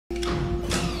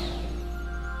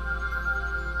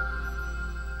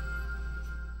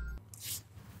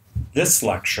This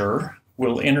lecture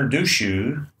will introduce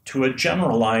you to a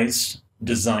generalized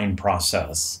design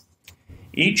process.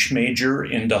 Each major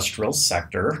industrial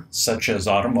sector, such as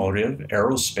automotive,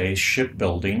 aerospace,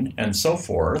 shipbuilding, and so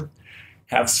forth,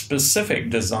 have specific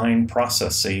design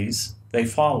processes they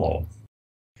follow.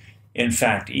 In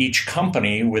fact, each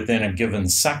company within a given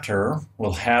sector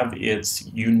will have its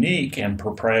unique and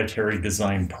proprietary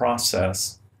design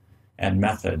process and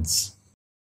methods.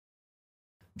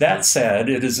 That said,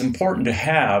 it is important to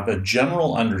have a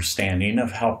general understanding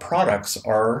of how products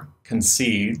are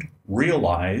conceived,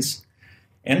 realized,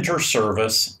 enter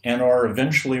service, and are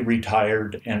eventually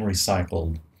retired and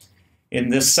recycled. In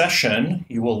this session,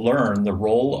 you will learn the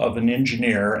role of an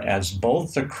engineer as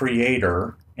both the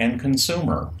creator and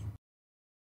consumer.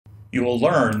 You will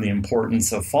learn the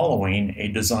importance of following a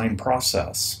design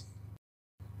process.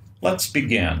 Let's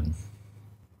begin.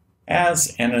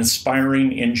 As an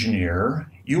aspiring engineer,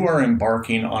 you are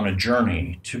embarking on a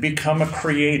journey to become a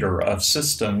creator of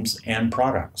systems and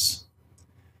products.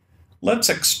 Let's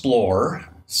explore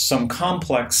some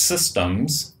complex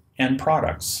systems and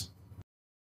products.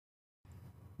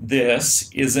 This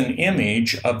is an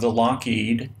image of the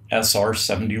Lockheed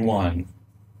SR-71.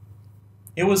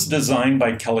 It was designed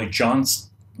by Kelly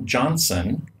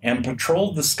Johnson and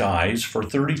patrolled the skies for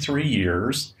 33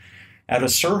 years at a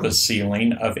service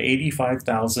ceiling of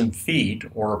 85,000 feet,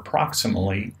 or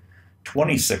approximately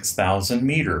 26,000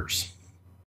 meters.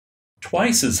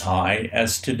 Twice as high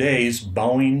as today's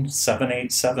Boeing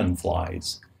 787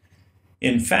 flies.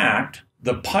 In fact,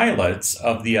 the pilots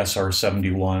of the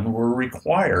SR-71 were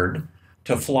required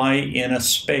to fly in a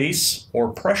space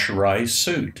or pressurized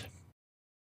suit.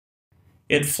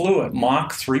 It flew at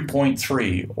Mach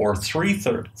 3.3, or 3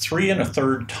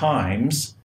 1/3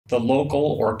 times the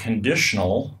local or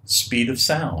conditional speed of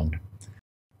sound,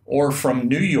 or from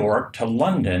New York to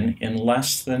London in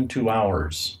less than 2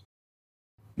 hours.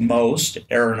 Most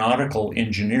aeronautical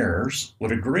engineers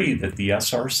would agree that the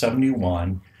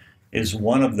SR-71 is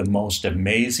one of the most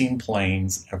amazing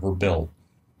planes ever built,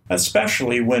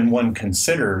 especially when one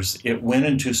considers it went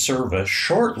into service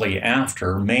shortly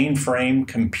after mainframe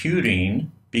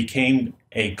computing became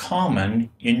a common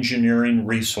engineering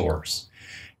resource,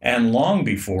 and long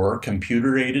before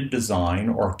computer-aided design,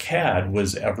 or CAD,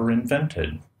 was ever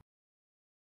invented.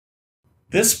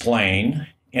 This plane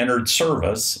entered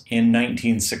service in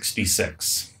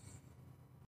 1966.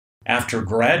 After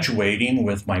graduating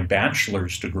with my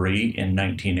bachelor's degree in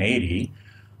 1980,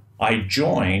 I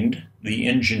joined the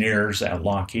engineers at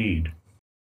Lockheed.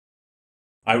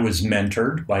 I was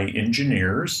mentored by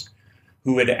engineers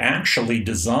who had actually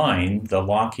designed the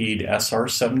Lockheed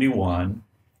SR-71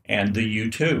 and the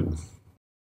U-2.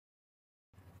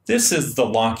 This is the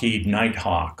Lockheed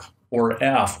Nighthawk, or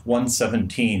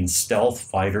F-117 stealth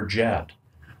fighter jet,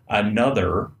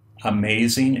 another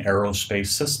amazing aerospace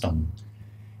system.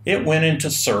 It went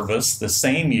into service the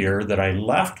same year that I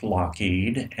left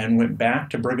Lockheed and went back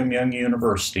to Brigham Young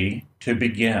University to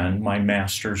begin my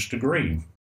master's degree.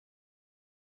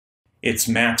 Its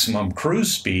maximum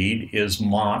cruise speed is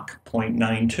Mach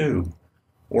 0.92,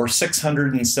 or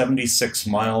 676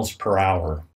 miles per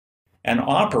hour, and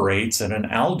operates at an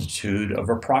altitude of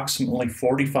approximately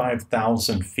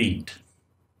 45,000 feet.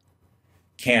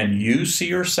 Can you see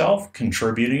yourself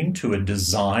contributing to a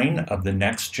design of the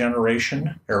next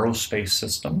generation aerospace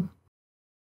system?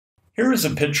 Here is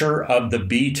a picture of the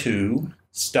B-2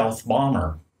 stealth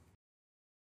bomber.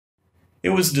 It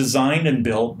was designed and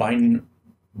built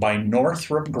by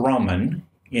Northrop Grumman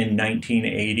in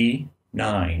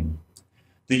 1989,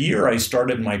 the year I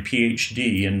started my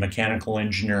PhD in mechanical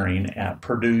engineering at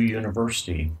Purdue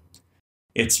University.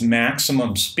 Its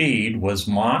maximum speed was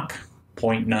Mach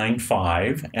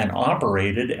 0.95 and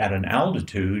operated at an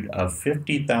altitude of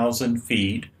 50,000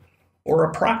 feet, or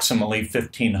approximately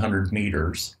 1,500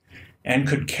 meters, and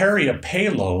could carry a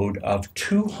payload of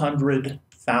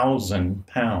 200,000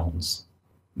 pounds.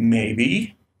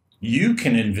 Maybe you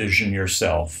can envision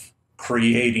yourself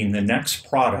creating the next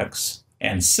products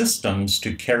and systems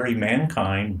to carry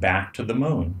mankind back to the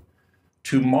moon,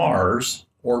 to Mars,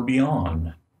 or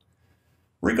beyond.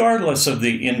 Regardless of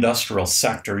the industrial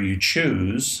sector you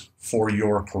choose for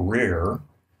your career,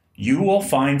 you will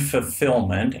find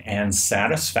fulfillment and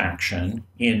satisfaction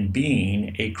in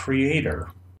being a creator.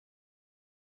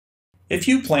 If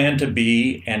you plan to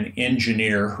be an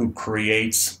engineer who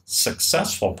creates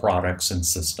successful products and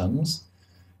systems,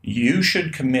 you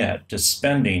should commit to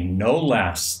spending no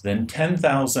less than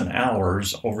 10,000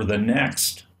 hours over the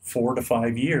next 4 to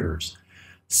 5 years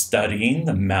studying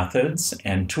the methods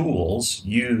and tools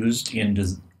used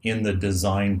in the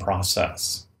design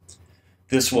process.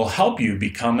 This will help you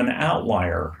become an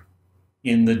outlier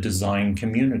in the design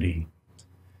community.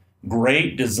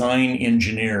 Great design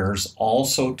engineers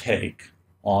also take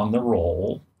on the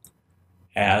role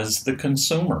as the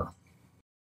consumer.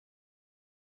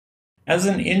 As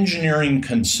an engineering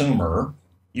consumer,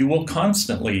 you will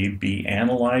constantly be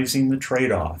analyzing the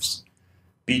trade-offs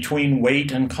between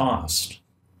weight and cost,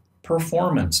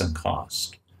 performance and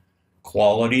cost,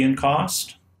 quality and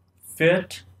cost,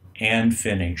 fit and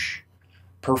finish,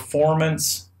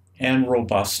 performance and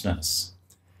robustness,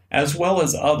 as well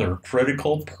as other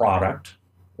critical product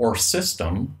or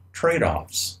system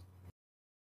trade-offs.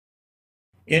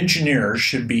 Engineers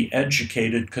should be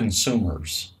educated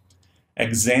consumers,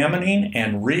 examining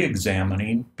and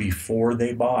re-examining before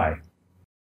they buy.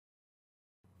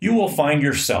 You will find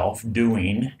yourself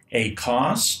doing a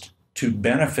cost to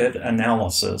benefit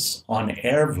analysis on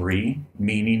every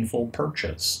meaningful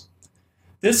purchase.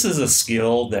 This is a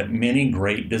skill that many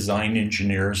great design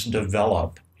engineers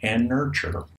develop and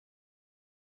nurture.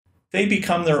 They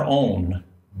become their own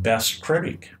best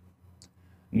critic,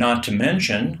 not to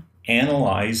mention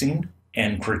analyzing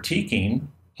and critiquing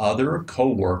other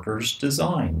co-workers'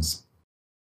 designs.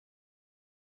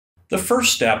 The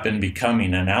first step in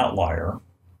becoming an outlier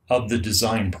of the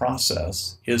design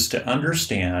process is to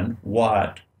understand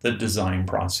what the design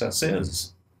process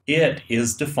is. It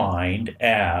is defined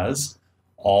as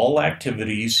all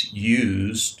activities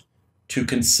used to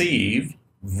conceive,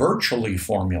 virtually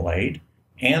formulate,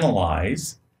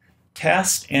 analyze,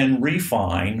 test, and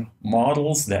refine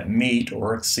models that meet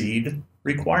or exceed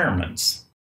requirements.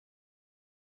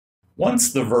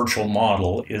 Once the virtual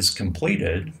model is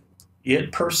completed,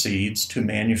 it proceeds to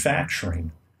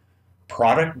manufacturing,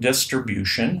 product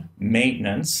distribution,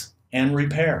 maintenance, and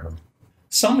repair.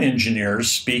 Some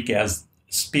engineers speak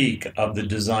of the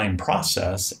design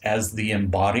process as the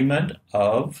embodiment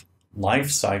of life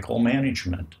cycle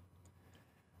management.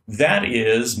 That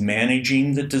is,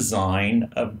 managing the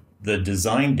design of the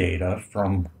design data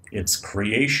from its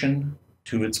creation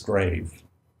to its grave.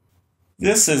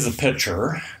 This is a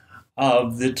picture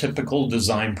of the typical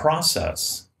design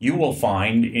process you will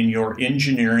find in your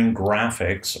engineering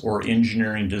graphics or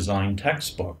engineering design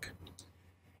textbook.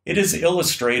 It is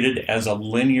illustrated as a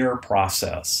linear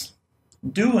process,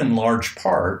 due in large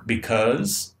part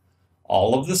because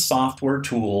all of the software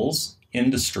tools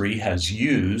industry has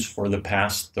used for the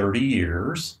past 30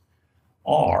 years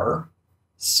are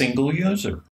single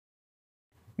user,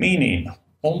 meaning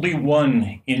only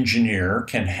one engineer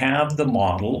can have the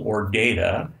model or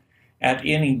data at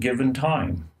any given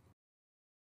time.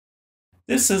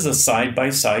 This is a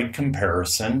side-by-side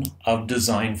comparison of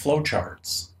design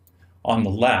flowcharts. On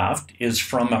the left is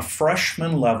from a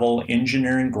freshman level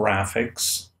engineering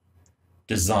graphics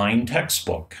design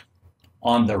textbook.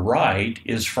 On the right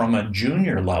is from a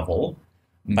junior level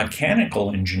mechanical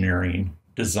engineering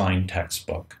design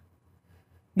textbook.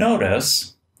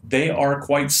 Notice they are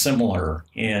quite similar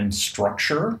in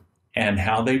structure and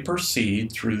how they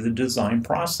proceed through the design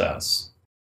process.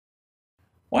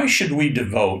 Why should we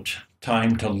devote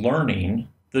time to learning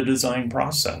the design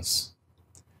process?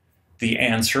 The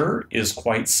answer is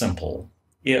quite simple.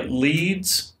 It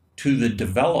leads to the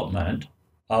development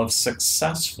of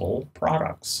successful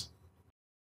products.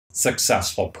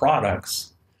 Successful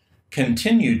products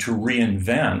continue to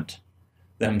reinvent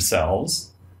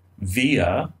themselves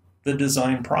via the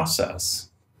design process.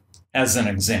 As an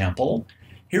example,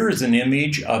 here is an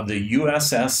image of the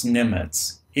USS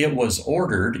Nimitz. It was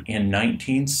ordered in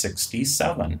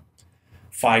 1967.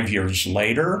 5 years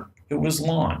later, it was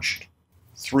launched.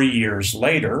 3 years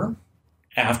later,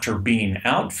 after being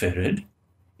outfitted,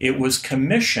 it was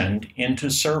commissioned into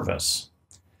service.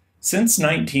 Since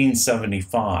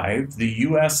 1975, the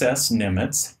USS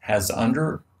Nimitz has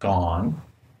undergone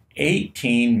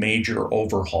 18 major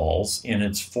overhauls in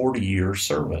its 40-year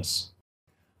service.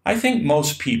 I think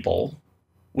most people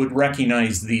would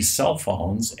recognize these cell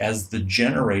phones as the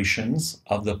generations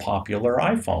of the popular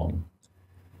iPhone.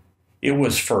 It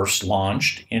was first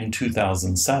launched in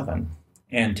 2007,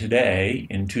 and today,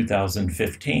 in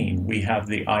 2015, we have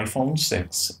the iPhone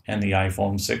 6 and the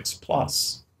iPhone 6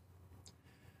 Plus.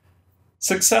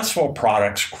 Successful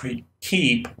products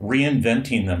keep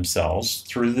reinventing themselves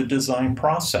through the design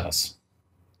process.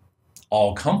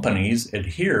 All companies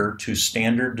adhere to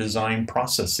standard design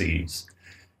processes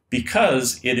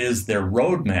because it is their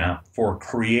roadmap for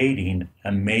creating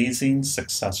amazing,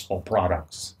 successful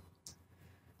products.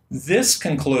 This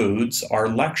concludes our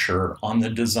lecture on the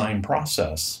design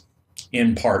process.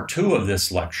 In part 2 of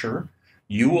this lecture,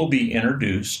 you will be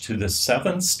introduced to the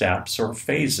 7 steps or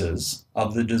phases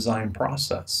of the design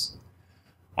process.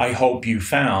 I hope you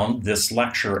found this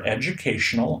lecture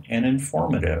educational and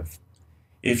informative.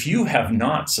 If you have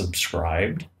not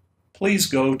subscribed, please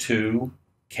go to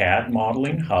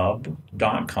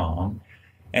cadmodelinghub.com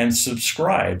and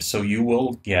subscribe so you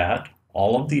will get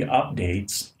all of the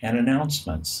updates and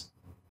announcements.